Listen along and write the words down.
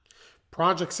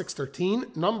Project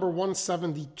 613, number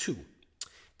 172.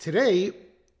 Today,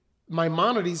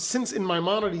 Maimonides, since in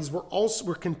Maimonides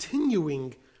we're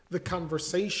continuing the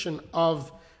conversation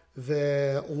of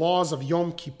the laws of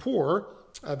Yom Kippur.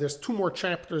 There's 2 more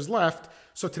chapters left.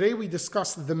 So today we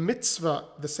discuss the mitzvah,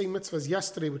 the same mitzvah as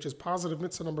yesterday, which is positive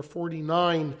mitzvah number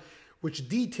 49, which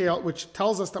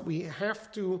tells us that we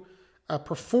have to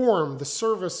perform the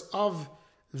service of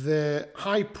the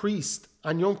high priest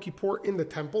on Yom Kippur in the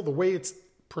temple, the way it's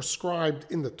prescribed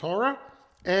in the Torah.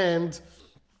 And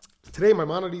today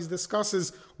Maimonides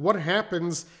discusses what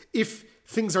happens if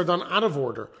things are done out of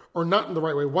order or not in the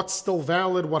right way, what's still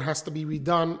valid, what has to be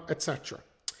redone, etc.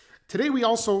 Today we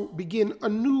also begin a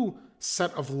new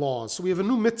set of laws. So we have a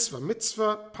new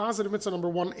mitzvah, positive mitzvah number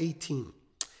 118.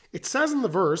 It says in the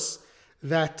verse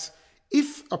that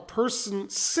if a person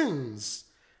sins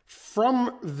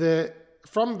from the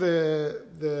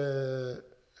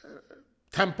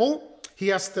temple, he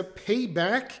has to pay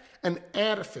back and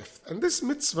add a fifth. And this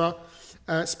mitzvah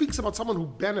speaks about someone who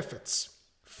benefits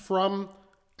from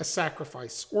a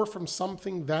sacrifice or from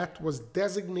something that was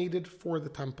designated for the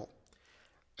temple.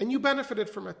 And you benefited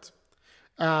from it.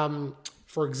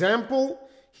 For example,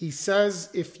 he says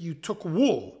if you took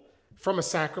wool from a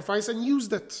sacrifice and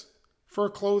used it for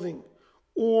clothing,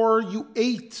 or you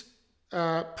ate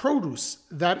produce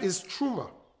that is truma,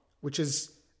 which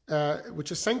is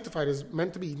sanctified, is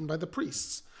meant to be eaten by the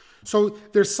priests. So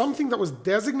there's something that was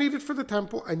designated for the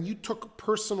temple and you took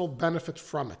personal benefit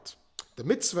from it. The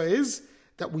mitzvah is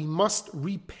that we must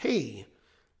repay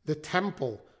the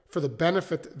temple for the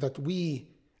benefit that we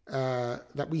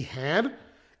had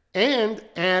and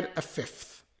add a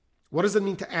fifth. What does it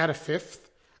mean to add a fifth?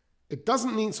 It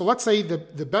doesn't mean, so let's say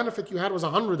the benefit you had was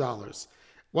 $100.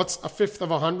 What's a fifth of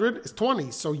 100? Is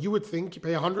 20. So you would think you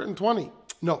pay 120.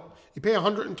 No, you pay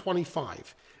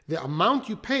 125. The amount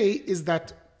you pay is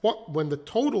that when the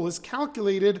total is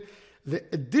calculated, the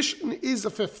addition is a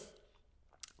fifth.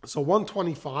 So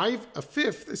 125, a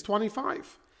fifth is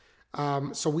 25.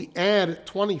 So we add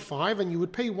 25 and you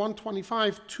would pay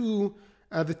 125 to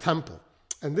the temple.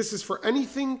 And this is for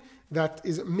anything that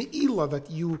is me'ilah, that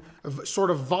you have sort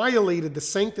of violated the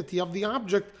sanctity of the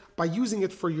object by using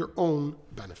it for your own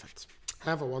benefit.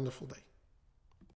 Have a wonderful day.